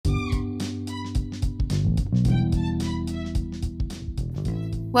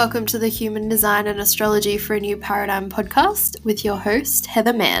Welcome to the Human Design and Astrology for a New Paradigm podcast with your host,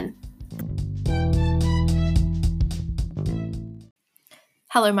 Heather Mann.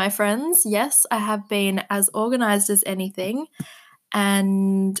 Hello, my friends. Yes, I have been as organized as anything,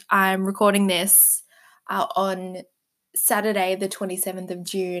 and I'm recording this on Saturday, the 27th of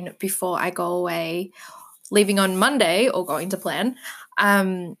June, before I go away, leaving on Monday or going to plan,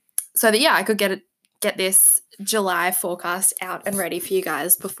 so that, I could get this July forecast out and ready for you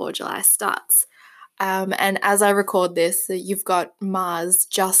guys before July starts. And as I record this, you've got Mars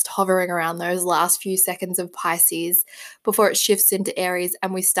just hovering around those last few seconds of Pisces before it shifts into Aries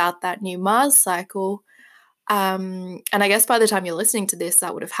and we start that new Mars cycle. And I guess by the time you're listening to this,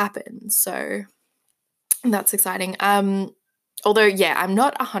 that would have happened. So that's exciting. Although, I'm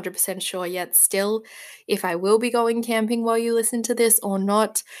not 100% sure yet still if I will be going camping while you listen to this or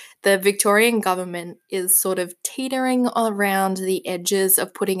not. The Victorian government is sort of teetering around the edges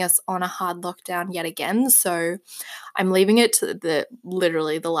of putting us on a hard lockdown yet again. So I'm leaving it to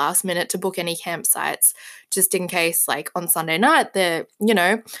literally the last minute to book any campsites, just in case, like on Sunday night, they're,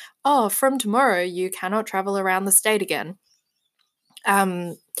 from tomorrow you cannot travel around the state again.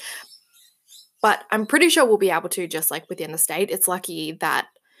 But I'm pretty sure we'll be able to, just like within the state. It's lucky that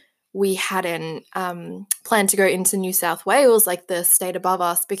we hadn't planned to go into New South Wales, like the state above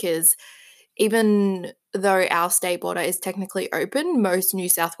us, because even though our state border is technically open, most New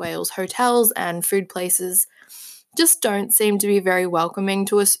South Wales hotels and food places just don't seem to be very welcoming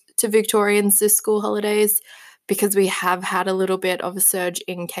to us, to Victorians this school holidays, because we have had a little bit of a surge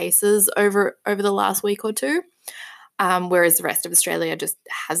in cases over the last week or two. Whereas the rest of Australia just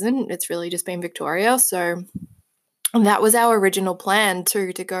hasn't. It's really just been Victoria. So that was our original plan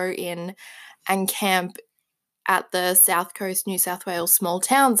too, to go in and camp at the South Coast New South Wales small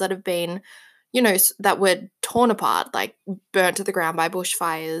towns that have been, that were torn apart, like burnt to the ground by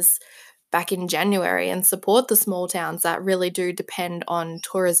bushfires back in January, and support the small towns that really do depend on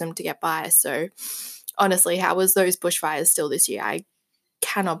tourism to get by. So honestly, how was those bushfires still this year? I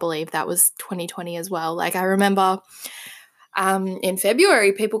cannot believe that was 2020 as well. Like, I remember in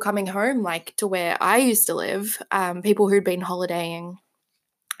February, people coming home, like to where I used to live, people who'd been holidaying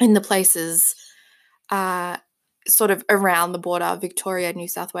in the places sort of around the border, Victoria, New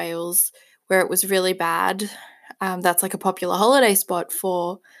South Wales, where it was really bad. That's like a popular holiday spot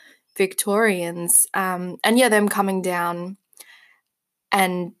for Victorians. And them coming down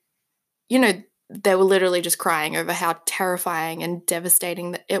and, they were literally just crying over how terrifying and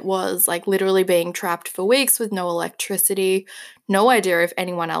devastating that it was, like literally being trapped for weeks with no electricity, no idea if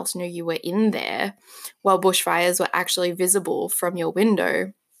anyone else knew you were in there, while bushfires were actually visible from your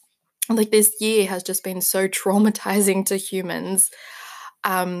window. Like, this year has just been so traumatizing to humans.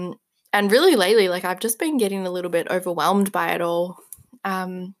 And really lately, like, I've just been getting a little bit overwhelmed by it all.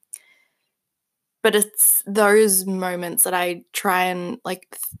 But it's those moments that I try and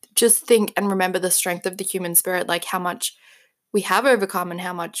just think and remember the strength of the human spirit, like how much we have overcome and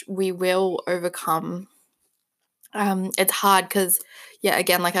how much we will overcome. It's hard because,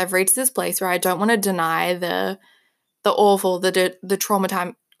 again, like I've reached this place where I don't want to deny the awful, the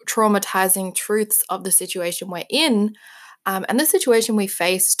traumatizing truths of the situation we're in, and the situation we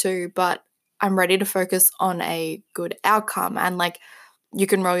face too. But I'm ready to focus on a good outcome. And you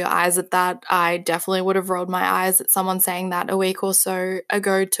can roll your eyes at that. I definitely would have rolled my eyes at someone saying that a week or so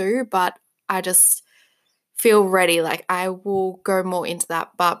ago too, but I just feel ready. Like, I will go more into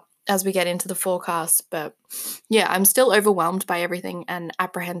that, but as we get into the forecast. But I'm still overwhelmed by everything and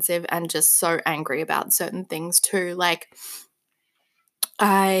apprehensive and just so angry about certain things too. Like,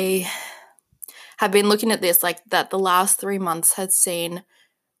 I have been looking at this, like that the last 3 months has seen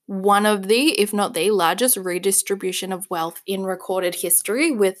one of the, if not the largest redistribution of wealth in recorded history,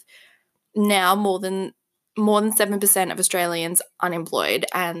 with now more than 7% of Australians unemployed,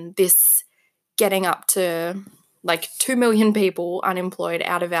 and this getting up to like 2 million people unemployed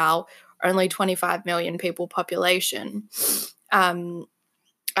out of our only 25 million people population.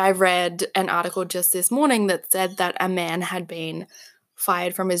 I read an article just this morning that said that a man had been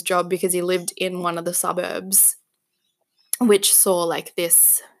fired from his job because he lived in one of the suburbs, which saw like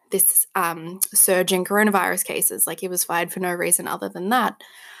this surge in coronavirus cases. Like, he was fired for no reason other than that,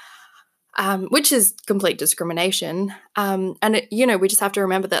 which is complete discrimination. And we just have to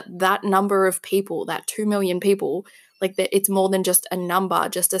remember that number of people, that 2 million people, like that, it's more than just a number,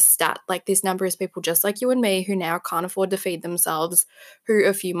 just a stat. Like, this number is people just like you and me who now can't afford to feed themselves, who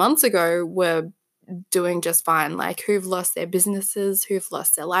a few months ago were doing just fine, like who've lost their businesses, who've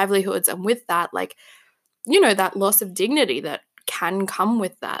lost their livelihoods, and with that, that loss of dignity that can come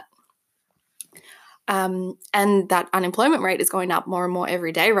with that. And that unemployment rate is going up more and more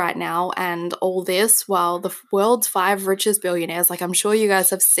every day right now. And all this while the world's 5 richest billionaires, like I'm sure you guys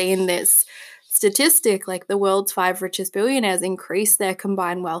have seen this statistic, like the world's 5 richest billionaires increased their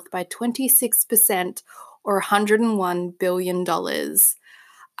combined wealth by 26% or $101 billion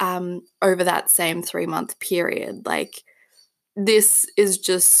over that same 3-month period. Like, this is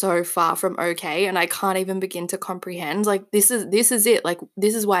just so far from okay, and I can't even begin to comprehend. Like, this is it. Like,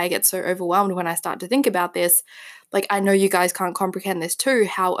 this is why I get so overwhelmed when I start to think about this. Like, I know you guys can't comprehend this too,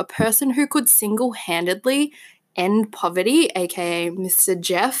 how a person who could single-handedly end poverty, aka Mr.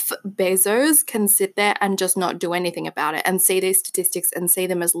 Jeff Bezos, can sit there and just not do anything about it and see these statistics and see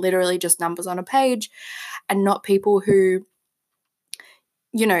them as literally just numbers on a page, and not people who,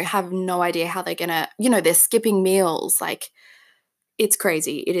 you know, have no idea how they're gonna, you know, they're skipping meals. Like, it's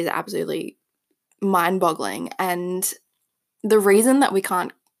crazy. It is absolutely mind-boggling. And the reason that we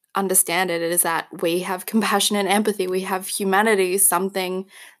can't understand it is that we have compassion and empathy. We have humanity, something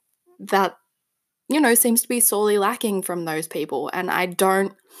that, you know, seems to be sorely lacking from those people. And I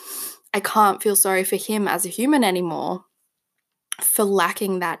can't feel sorry for him as a human anymore for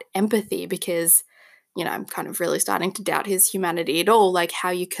lacking that empathy, because, you know, I'm kind of really starting to doubt his humanity at all. Like,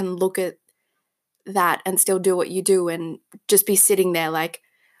 how you can look at that and still do what you do and just be sitting there like,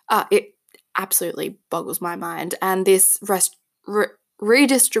 it absolutely boggles my mind. And this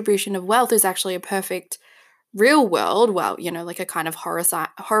redistribution of wealth is actually a perfect real world, well, you know, like a kind of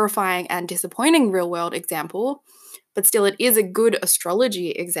horrifying and disappointing real world example, but still it is a good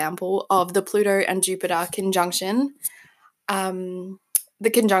astrology example of the Pluto and Jupiter conjunction. The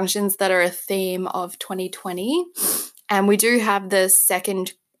conjunctions that are a theme of 2020. And we do have the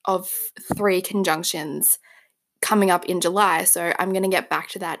second of 3 conjunctions coming up in July. So I'm going to get back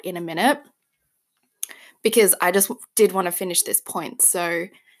to that in a minute, because I just did want to finish this point. So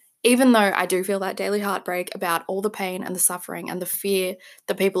even though I do feel that daily heartbreak about all the pain and the suffering and the fear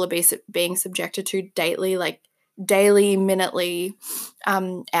that people are being subjected to daily, minutely,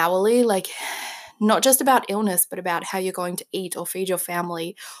 hourly, like, not just about illness, but about how you're going to eat or feed your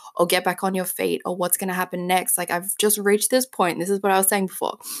family or get back on your feet or what's going to happen next. Like, I've just reached this point. This is what I was saying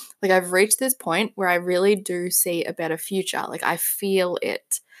before. Like, I've reached this point where I really do see a better future. Like, I feel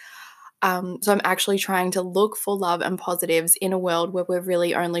it. So I'm actually trying to look for love and positives in a world where we're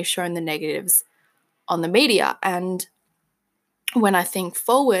really only shown the negatives on the media. And when I think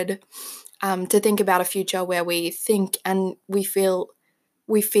forward, to think about a future where we think and we feel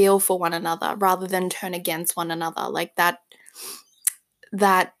for one another rather than turn against one another, like that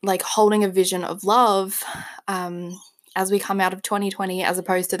like holding a vision of love, as we come out of 2020, as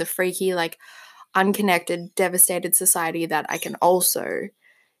opposed to the freaky, like, unconnected, devastated society that I can also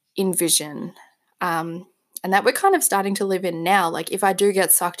envision, and that we're kind of starting to live in now. Like, if I do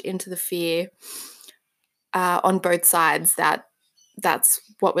get sucked into the fear on both sides, that's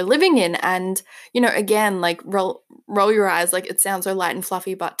what we're living in. And, you know, again, like, roll your eyes, like, it sounds so light and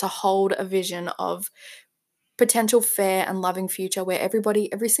fluffy, but to hold a vision of potential fair and loving future where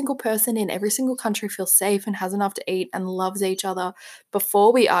every single person in every single country feels safe and has enough to eat and loves each other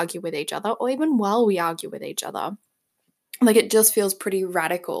before we argue with each other, or even while we argue with each other. Like, it just feels pretty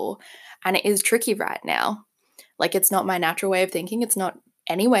radical, and it is tricky right now. Like, it's not my natural way of thinking. It's not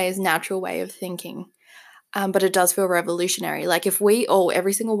anyways natural way of thinking. But it does feel revolutionary. Like, if we all,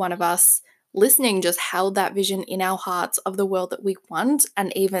 every single one of us listening, just held that vision in our hearts of the world that we want,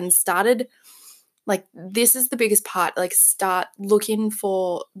 and even started, like, this is the biggest part, like, start looking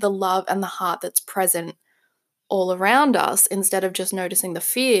for the love and the heart that's present all around us instead of just noticing the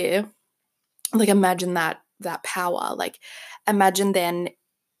fear. Like, imagine that power. Like, imagine then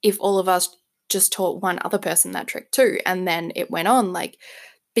if all of us just taught one other person that trick too, and then it went on, like,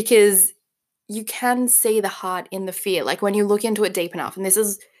 because you can see the heart in the fear. Like, when you look into it deep enough, and this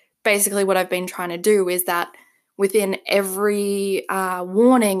is basically what I've been trying to do, is that within every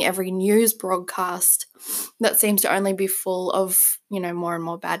warning, every news broadcast that seems to only be full of, you know, more and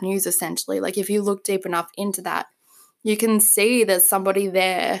more bad news, essentially. Like, if you look deep enough into that, you can see there's somebody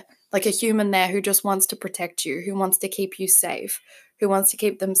there, like a human there, who just wants to protect you, who wants to keep you safe, who wants to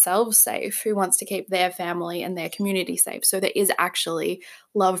keep themselves safe, who wants to keep their family and their community safe. So there is actually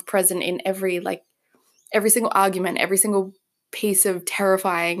love present in every single argument, every single piece of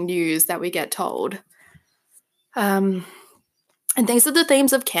terrifying news that we get told. And these are the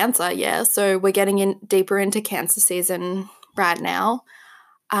themes of Cancer, yeah. So we're getting in deeper into Cancer season right now.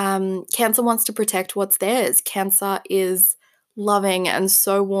 Cancer wants to protect what's theirs. Cancer is loving and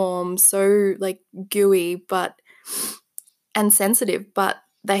so warm, so, like, gooey, and sensitive, but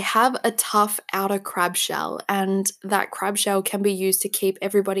they have a tough outer crab shell, and that crab shell can be used to keep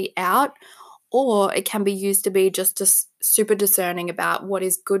everybody out or it can be used to be just super discerning about what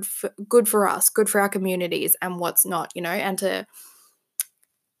is good for us, good for our communities, and what's not, and to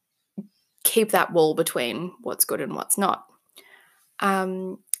keep that wall between what's good and what's not.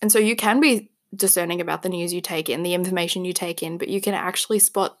 And so you can be discerning about the news you take in, the information you take in, but you can actually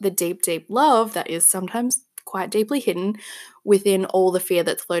spot the deep, deep love that is sometimes quite deeply hidden within all the fear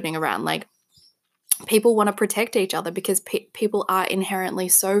that's floating around. Like, people want to protect each other because people are inherently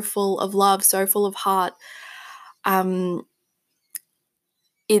so full of love, so full of heart.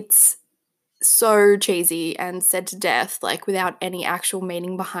 It's so cheesy and said to death, like without any actual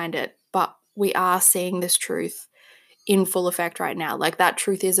meaning behind it. But we are seeing this truth in full effect right now. Like, that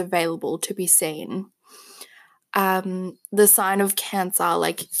truth is available to be seen. The sign of Cancer,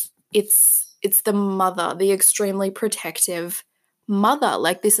 like it's the mother, the extremely protective mother.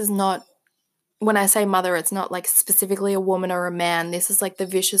 Like, this is not, when I say mother, it's not like specifically a woman or a man. This is like the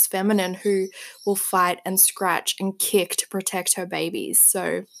vicious feminine who will fight and scratch and kick to protect her babies.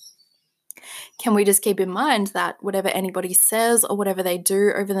 So can we just keep in mind that whatever anybody says or whatever they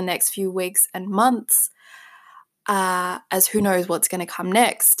do over the next few weeks and months, as who knows what's going to come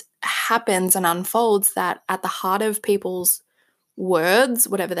next, happens and unfolds, that at the heart of people's words,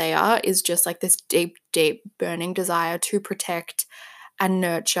 whatever they are, is just like this deep, deep burning desire to protect and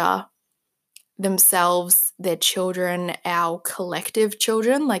nurture themselves, their children, our collective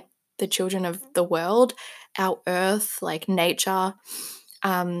children, like the children of the world, our earth, like nature,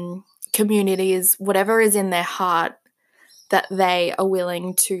 communities, whatever is in their heart that they are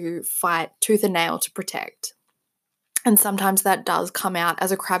willing to fight tooth and nail to protect. And sometimes that does come out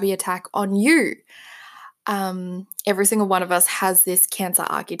as a crabby attack on you. Every single one of us has this Cancer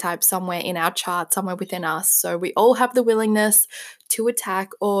archetype somewhere in our chart, somewhere within us. So we all have the willingness to attack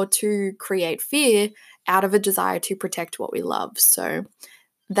or to create fear out of a desire to protect what we love. So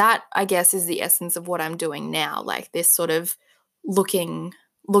that, I guess, is the essence of what I'm doing now, like this sort of looking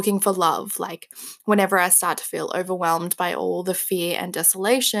for love. Like, whenever I start to feel overwhelmed by all the fear and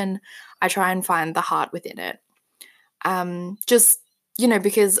desolation, I try and find the heart within it. Just,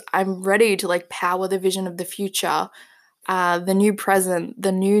 because I'm ready to like power the vision of the future, the new present,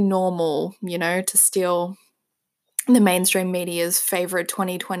 the new normal, to steal the mainstream media's favorite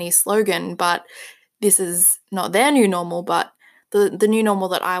 2020 slogan. But this is not their new normal, but the new normal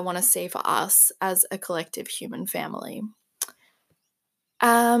that I want to see for us as a collective human family.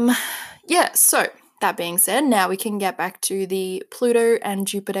 So that being said, now we can get back to the Pluto and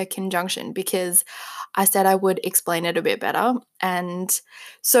Jupiter conjunction, because I said I would explain it a bit better. And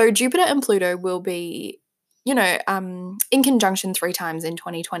so Jupiter and Pluto will be, in conjunction 3 times in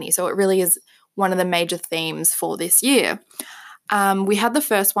 2020. So it really is one of the major themes for this year. We had the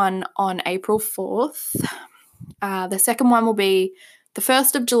first one on April 4th. The second one will be the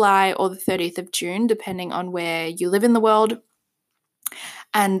 1st of July or the 30th of June, depending on where you live in the world.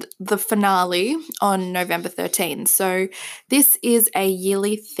 And the finale on November 13th. So this is a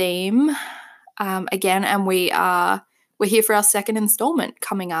yearly theme again, and we're here for our second installment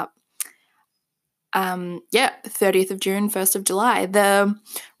coming up. 30th of June, 1st of July. The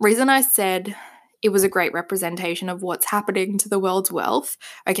reason I said it was a great representation of what's happening to the world's wealth.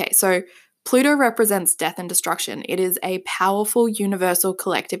 Okay, so Pluto represents death and destruction. It is a powerful universal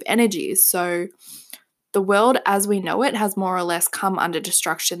collective energy. So the world as we know it has more or less come under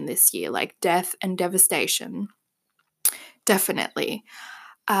destruction this year, like death and devastation. Definitely.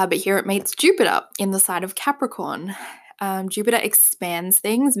 But here it meets Jupiter in the sign of Capricorn. Jupiter expands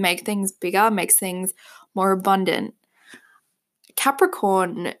things, makes things bigger, makes things more abundant.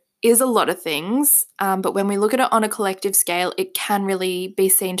 Capricorn is a lot of things, but when we look at it on a collective scale, it can really be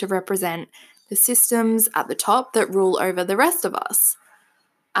seen to represent the systems at the top that rule over the rest of us.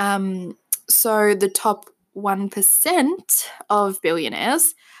 So the top 1% of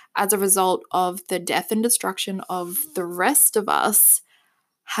billionaires, as a result of the death and destruction of the rest of us,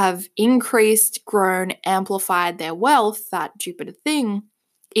 have increased, grown, amplified their wealth, that Jupiter thing,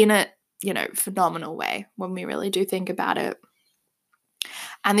 in a, phenomenal way when we really do think about it.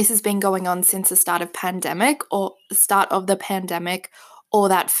 And this has been going on since the start of the pandemic, or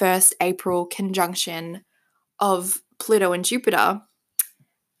that first April conjunction of Pluto and Jupiter.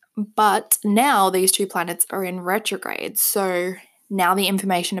 But now these 2 planets are in retrograde. So now the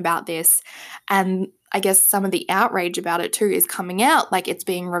information about this, and I guess some of the outrage about it too, is coming out, like it's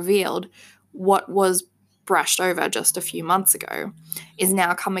being revealed. What was brushed over just a few months ago is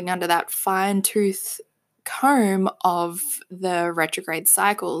now coming under that fine-tooth comb of the retrograde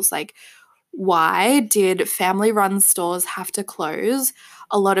cycles. Like, why did family-run stores have to close,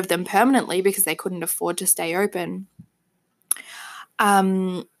 a lot of them permanently because they couldn't afford to stay open?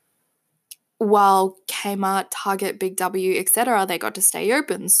 while Kmart, Target, Big W, etc., they got to stay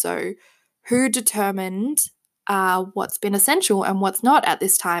open. So who determined what's been essential and what's not at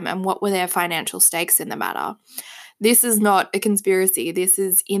this time, and what were their financial stakes in the matter? This is not a conspiracy. This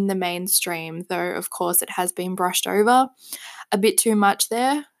is in the mainstream, though, of course, it has been brushed over a bit too much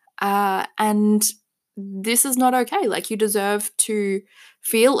there. And this is not okay. Like, you deserve to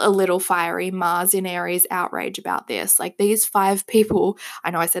feel a little fiery Mars in Aries outrage about this. Like, these 5 people,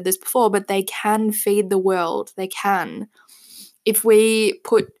 I know I said this before, but they can feed the world. They can. If we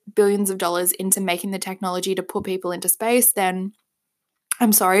put billions of dollars into making the technology to put people into space, then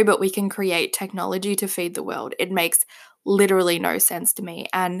I'm sorry, but we can create technology to feed the world. It makes literally no sense to me.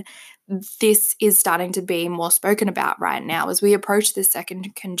 And this is starting to be more spoken about right now as we approach this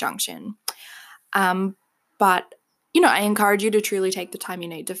second conjunction. But, I encourage you to truly take the time you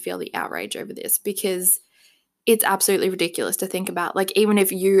need to feel the outrage over this, because it's absolutely ridiculous to think about. Like, even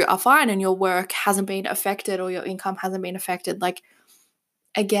if you are fine and your work hasn't been affected or your income hasn't been affected, like,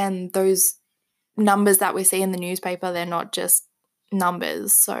 again, those numbers that we see in the newspaper, they're not just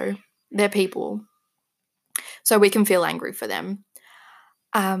numbers. So they're people. So we can feel angry for them.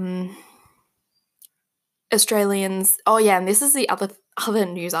 Australians, and this is the other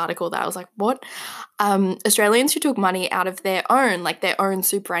news article that I was like, what? Australians who took money out of their own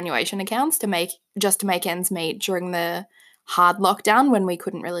superannuation accounts to make ends meet during the hard lockdown when we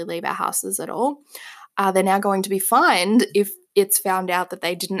couldn't really leave our houses at all, they're now going to be fined if it's found out that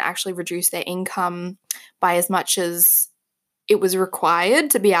they didn't actually reduce their income by as much as it was required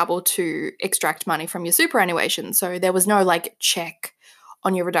to be able to extract money from your superannuation. So there was no check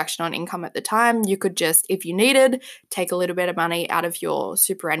on your reduction on income at the time. You could just, if you needed, take a little bit of money out of your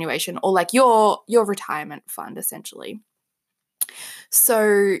superannuation or your retirement fund, essentially.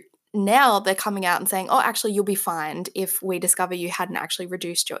 So now they're coming out and saying, oh, actually, you'll be fined if we discover you hadn't actually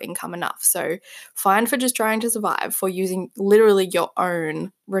reduced your income enough. So fined for just trying to survive, for using literally your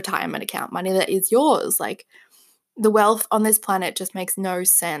own retirement account money that is yours. Like, the wealth on this planet just makes no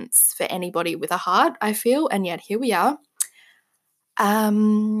sense for anybody with a heart, I feel, and yet here we are.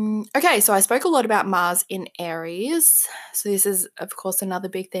 Okay, so I spoke a lot about Mars in Aries. So this is, of course, another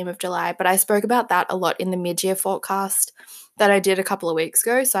big theme of July, but I spoke about that a lot in the mid-year forecast that I did a couple of weeks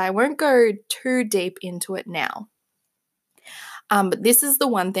ago, so I won't go too deep into it now. But this is the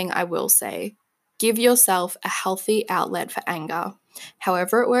one thing I will say. Give yourself a healthy outlet for anger.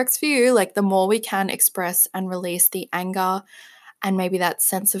 However it works for you, like, the more we can express and release the anger and maybe that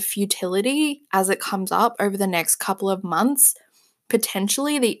sense of futility as it comes up over the next couple of months,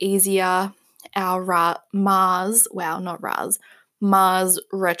 potentially the easier our Mars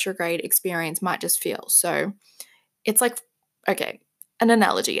retrograde experience might just feel. So it's like, okay, an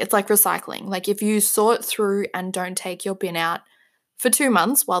analogy. It's like recycling. Like, if you sort through and don't take your bin out for 2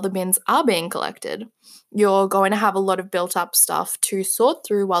 months while the bins are being collected, you're going to have a lot of built up stuff to sort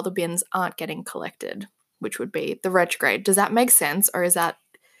through while the bins aren't getting collected, which would be the retrograde. Does that make sense? Or is that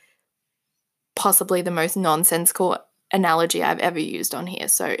possibly the most nonsensical analogy I've ever used on here?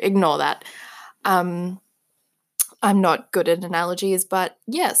 So ignore that. I'm not good at analogies, but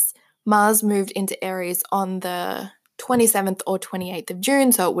yes, Mars moved into Aries on the 27th or 28th of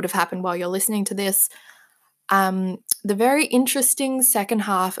June, so it would have happened while you're listening to this. The very interesting second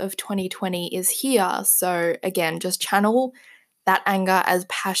half of 2020 is here. So again, just channel that anger as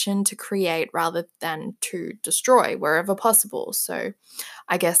passion to create rather than to destroy wherever possible. So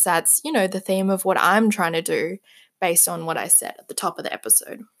I guess that's, the theme of what I'm trying to do based on what I said at the top of the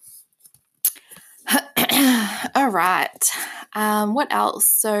episode. All right. What else?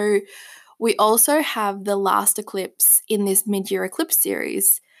 So we also have the last eclipse in this mid-year eclipse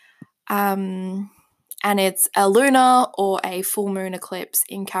series. And it's a lunar or a full moon eclipse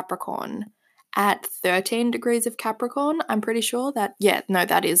in Capricorn at 13 degrees of Capricorn. I'm pretty sure that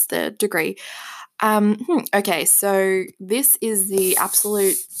is the degree. Okay, so this is the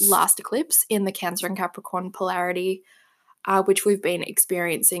absolute last eclipse in the Cancer and Capricorn polarity, which we've been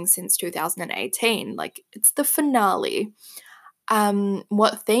experiencing since 2018. Like, it's the finale.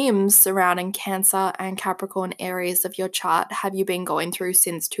 What themes surrounding Cancer and Capricorn areas of your chart have you been going through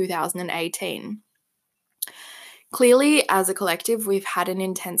since 2018? Clearly, as a collective, we've had an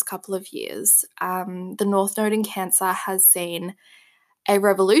intense couple of years. The North Node in Cancer has seen a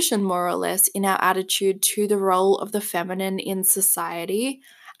revolution, more or less, in our attitude to the role of the feminine in society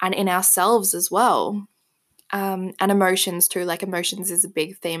and in ourselves as well. And emotions too. Like, emotions is a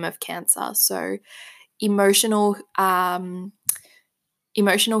big theme of Cancer. So emotional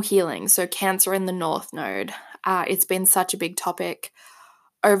healing. So Cancer in the North Node. It's been such a big topic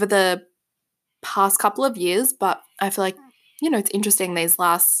over the past couple of years, but I feel like, it's interesting these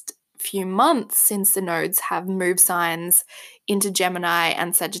last few months since the nodes have moved signs into Gemini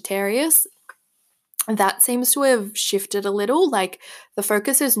and Sagittarius, that seems to have shifted a little. Like the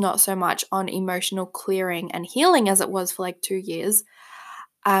focus is not so much on emotional clearing and healing as it was for like 2 years.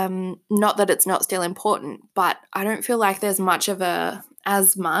 Not that it's not still important, but I don't feel like there's as much of a,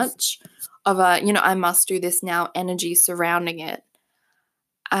 I must do this now energy surrounding it.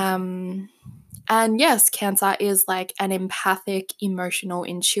 And yes, Cancer is like an empathic, emotional,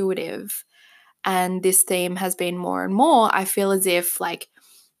 intuitive. And this theme has been more and more. I feel as if like,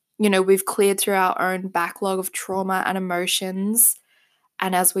 we've cleared through our own backlog of trauma and emotions.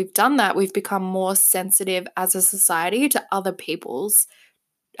 And as we've done that, we've become more sensitive as a society to other people's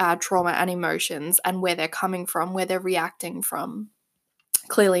trauma and emotions and where they're coming from, where they're reacting from.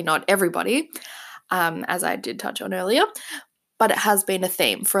 Clearly not everybody, as I did touch on earlier, but it has been a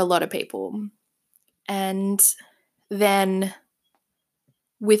theme for a lot of people. And then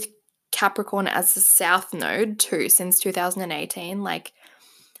with Capricorn as the South Node too, since 2018, like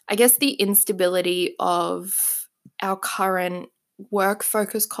I guess the instability of our current work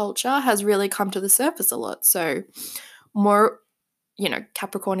focused culture has really come to the surface a lot. So more,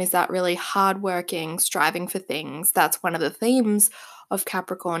 Capricorn is that really hardworking, striving for things. That's one of the themes of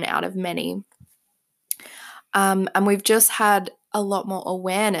Capricorn out of many. And we've just had a lot more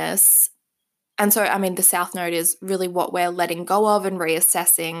awareness. And so, the South Node is really what we're letting go of and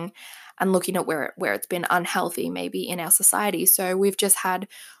reassessing and looking at where it's been unhealthy maybe in our society. So we've just had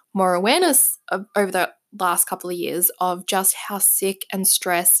more awareness over the last couple of years of just how sick and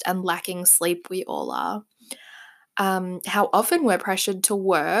stressed and lacking sleep we all are. How often we're pressured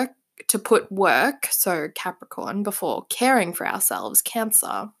to put work, so Capricorn, before caring for ourselves,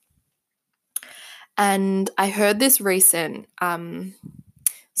 Cancer. And I heard this recent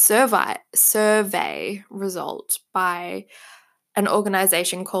survey result by an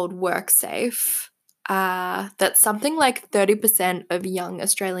organization called WorkSafe that something like 30% of young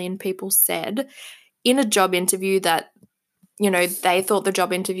Australian people said in a job interview that, they thought the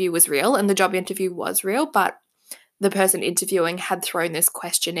job interview was real, and the job interview was real, but the person interviewing had thrown this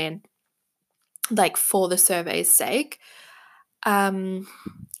question in, like, for the survey's sake. And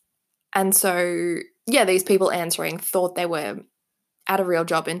so, yeah, these people answering thought they were at a real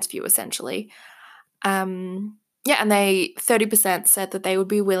job interview, essentially. And 30% said that they would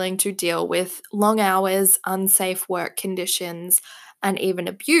be willing to deal with long hours, unsafe work conditions, and even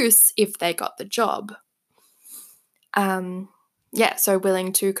abuse if they got the job. So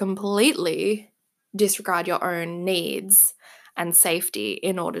willing to completely disregard your own needs and safety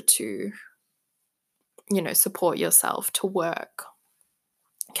in order to, support yourself to work.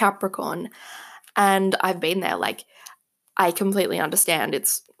 Capricorn. And I've been there. Like, I completely understand.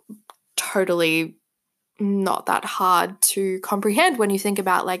 It's totally not that hard to comprehend when you think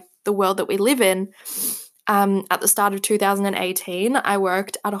about like the world that we live in. At the start of 2018, I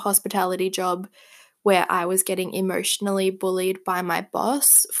worked at a hospitality job where I was getting emotionally bullied by my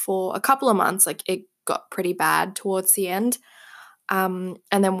boss for a couple of months. Like, it got pretty bad towards the end. And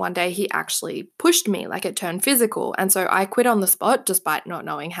then one day he actually pushed me, like it turned physical. And so I quit on the spot despite not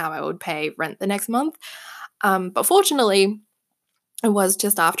knowing how I would pay rent the next month. But fortunately, it was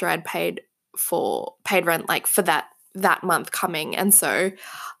just after I'd paid rent like for that month coming. And so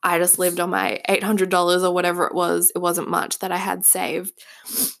I just lived on my $800 or whatever it was. It wasn't much that I had saved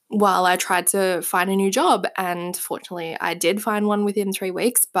while I tried to find a new job. And fortunately, I did find one within 3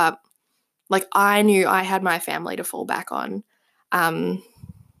 weeks, but like I knew I had my family to fall back on.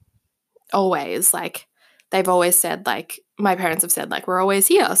 Always, like they've always said, like my parents have said, like we're always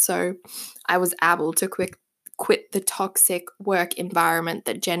here. So I was able to quit the toxic work environment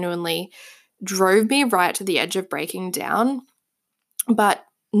that genuinely drove me right to the edge of breaking down. But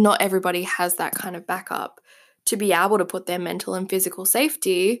not everybody has that kind of backup to be able to put their mental and physical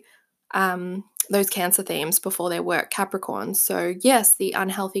safety, those Cancer themes, before their work, Capricorn. So yes, the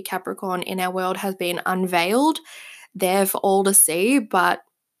unhealthy Capricorn in our world has been unveiled there for all to see, but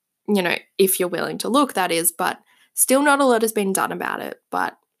if you're willing to look, that is, but still not a lot has been done about it.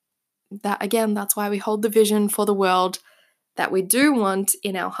 But that, again, that's why we hold the vision for the world that we do want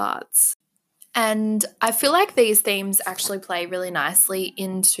in our hearts. And I feel like these themes actually play really nicely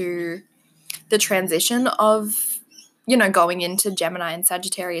into the transition of, going into Gemini and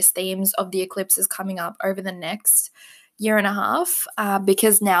Sagittarius themes of the eclipses coming up over the next year and a half,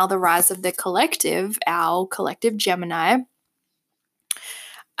 because now the rise of the collective, our collective Gemini,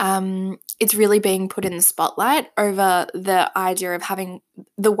 it's really being put in the spotlight over the idea of having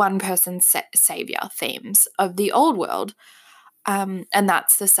the one person savior themes of the old world. And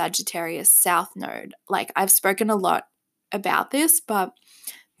that's the Sagittarius South Node. Like, I've spoken a lot about this, but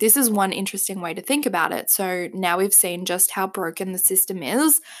this is one interesting way to think about it. So now we've seen just how broken the system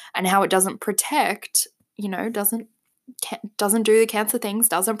is and how it doesn't protect, doesn't do the cancer things,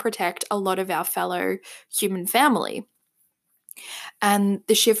 doesn't protect a lot of our fellow human family. And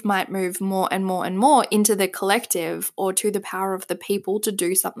the shift might move more and more and more into the collective or to the power of the people to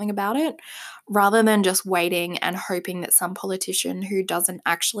do something about it, rather than just waiting and hoping that some politician who doesn't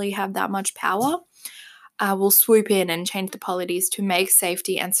actually have that much power will swoop in and change the policies to make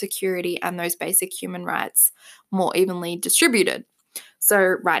safety and security and those basic human rights more evenly distributed. So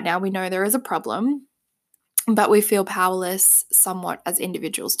right now we know there is a problem, but we feel powerless somewhat as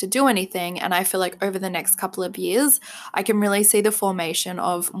individuals to do anything. And I feel like over the next couple of years, I can really see the formation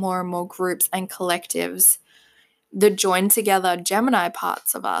of more and more groups and collectives that join together Gemini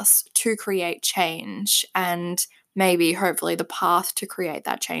parts of us to create change. And maybe, hopefully, the path to create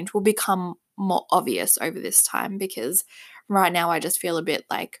that change will become more obvious over this time, because right now I just feel a bit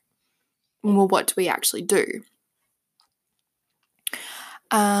like, well, what do we actually do?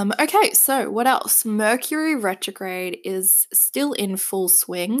 Okay, so what else? Mercury retrograde is still in full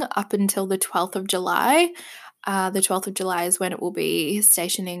swing up until the 12th of July. The 12th of July is when it will be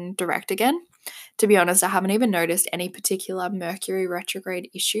stationing direct again. To be honest, I haven't even noticed any particular Mercury retrograde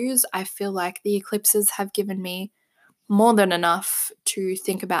issues. I feel like the eclipses have given me more than enough to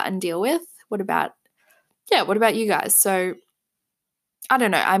think about and deal with. What about you guys? So, I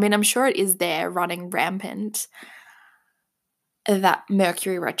don't know. I mean, I'm sure it is there running rampant, that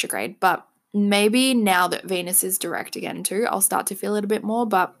Mercury retrograde, but maybe now that Venus is direct again too, I'll start to feel it a bit more.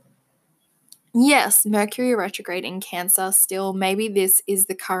 But yes, Mercury retrograde in Cancer still, maybe this is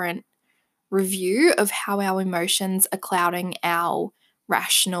the current review of how our emotions are clouding our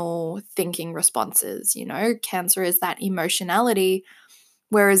rational thinking responses. Cancer is that emotionality,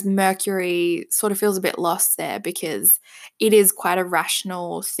 whereas Mercury sort of feels a bit lost there because it is quite a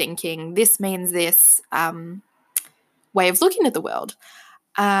rational thinking. This means this way of looking at the world.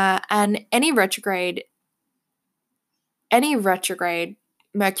 And any retrograde,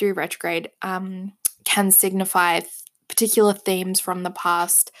 Mercury retrograde, can signify particular themes from the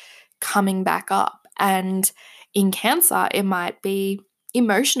past coming back up. And in Cancer, it might be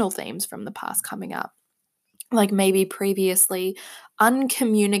emotional themes from the past coming up, like maybe previously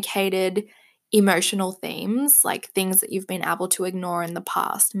uncommunicated emotional themes, like things that you've been able to ignore in the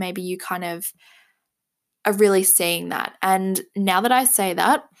past. Maybe you kind of are really seeing that. And now that I say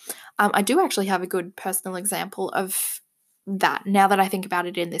that, I do actually have a good personal example of that now that I think about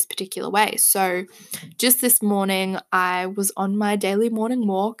it in this particular way. So just this morning, I was on my daily morning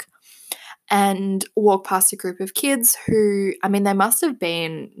walk and walked past a group of kids who, I mean, they must have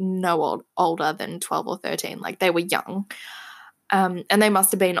been older than 12 or 13. Like, they were young. And they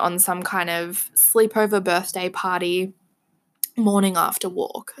must have been on some kind of sleepover birthday party, morning after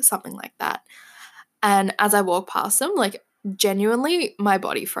walk, something like that. And as I walked past them, like, genuinely, my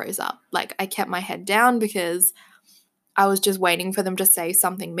body froze up. Like, I kept my head down because I was just waiting for them to say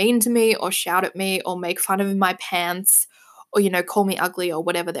something mean to me or shout at me or make fun of my pants or, call me ugly or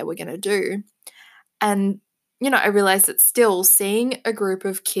whatever they were going to do. And, I realized that still seeing a group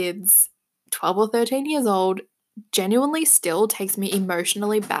of kids, 12 or 13 years old, genuinely still takes me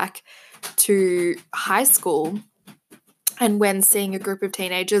emotionally back to high school, and when seeing a group of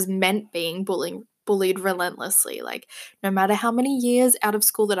teenagers meant being bullied relentlessly. Like, no matter how many years out of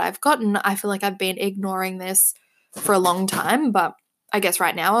school that I've gotten, I feel like I've been ignoring this for a long time. But I guess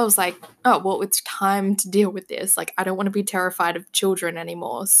right now I was like, oh, well, it's time to deal with this. Like, I don't want to be terrified of children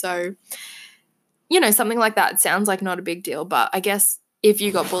anymore. So, something like that sounds like not a big deal. But I guess if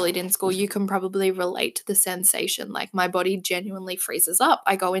you got bullied in school, you can probably relate to the sensation. Like, my body genuinely freezes up.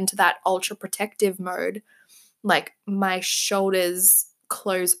 I go into that ultra protective mode. Like, my shoulders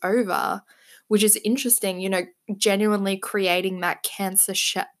close over, which is interesting, genuinely creating that cancer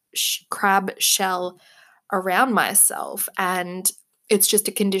crab shell around myself. And it's just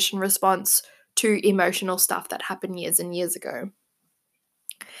a conditioned response to emotional stuff that happened years and years ago.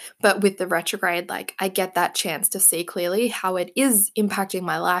 But with the retrograde, like, I get that chance to see clearly how it is impacting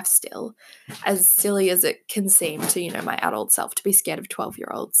my life still, as silly as it can seem to, my adult self to be scared of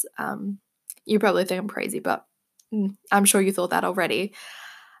 12-year-olds. You probably think I'm crazy, but I'm sure you thought that already.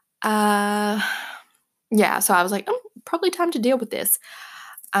 Yeah, so I was like, oh, probably time to deal with this.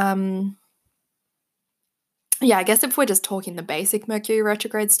 Yeah, I guess if we're just talking the basic Mercury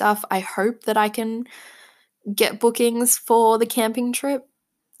retrograde stuff, I hope that I can get bookings for the camping trip,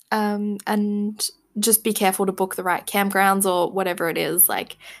 and just be careful to book the right campgrounds or whatever it is.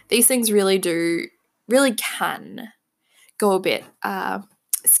 Like, these things really can go a bit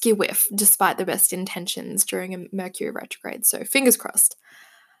skew-whiff despite the best intentions during a Mercury retrograde. So fingers crossed.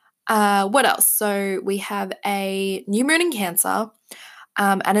 What else? So we have a new moon in Cancer,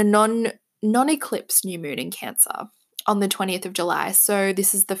 and a non-eclipse new moon in Cancer on the 20th of July. So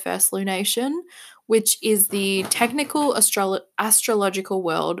this is the first lunation, which is the technical astrological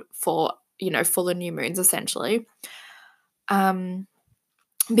world for, full new moons essentially. But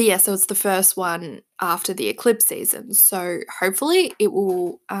yeah, so it's the first one after the eclipse season. So hopefully it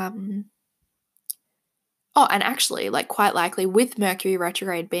will and actually, like, quite likely with Mercury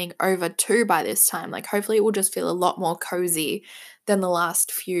retrograde being over too by this time, like, hopefully it will just feel a lot more cozy than the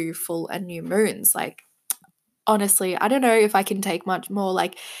last few full and new moons. Like, honestly, I don't know if I can take much more.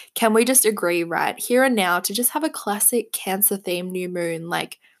 Like, can we just agree right here and now to just have a classic Cancer themed new moon?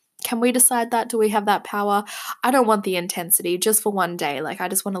 Like, can we decide that? Do we have that power? I don't want the intensity just for one day. Like, I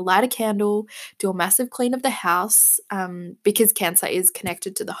just want to light a candle, do a massive clean of the house, because Cancer is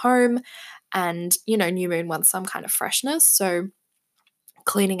connected to the home, and, new moon wants some kind of freshness. So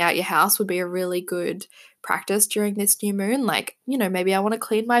cleaning out your house would be a really good practice during this new moon. Like, maybe I want to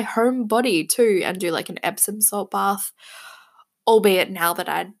clean my home body too and do like an Epsom salt bath. Albeit now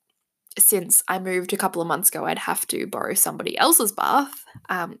that since I moved a couple of months ago, I'd have to borrow somebody else's bath,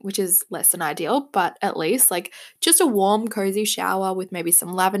 which is less than ideal, but at least like just a warm, cozy shower with maybe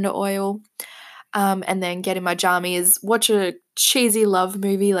some lavender oil. And then get in my jammies, watch a cheesy love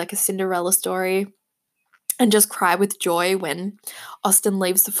movie like a Cinderella story, and just cry with joy when Austin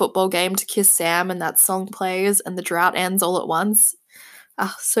leaves the football game to kiss Sam and that song plays and the drought ends all at once.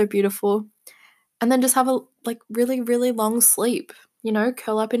 Ah, so beautiful. And then just have a like really, really long sleep,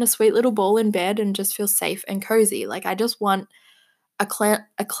 curl up in a sweet little ball in bed and just feel safe and cozy. Like, I just want a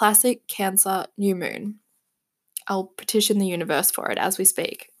classic Cancer new moon. I'll petition the universe for it as we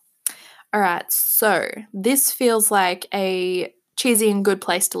speak. All right, so this feels like a cheesy and good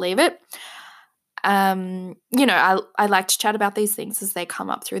place to leave it. I like to chat about these things as they come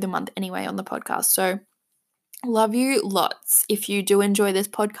up through the month anyway on the podcast. So love you lots. If you do enjoy this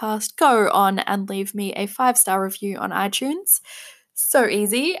podcast, go on and leave me a 5-star review on iTunes. So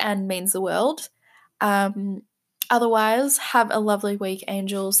easy and means the world. Otherwise, have a lovely week,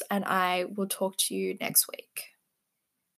 angels, and I will talk to you next week.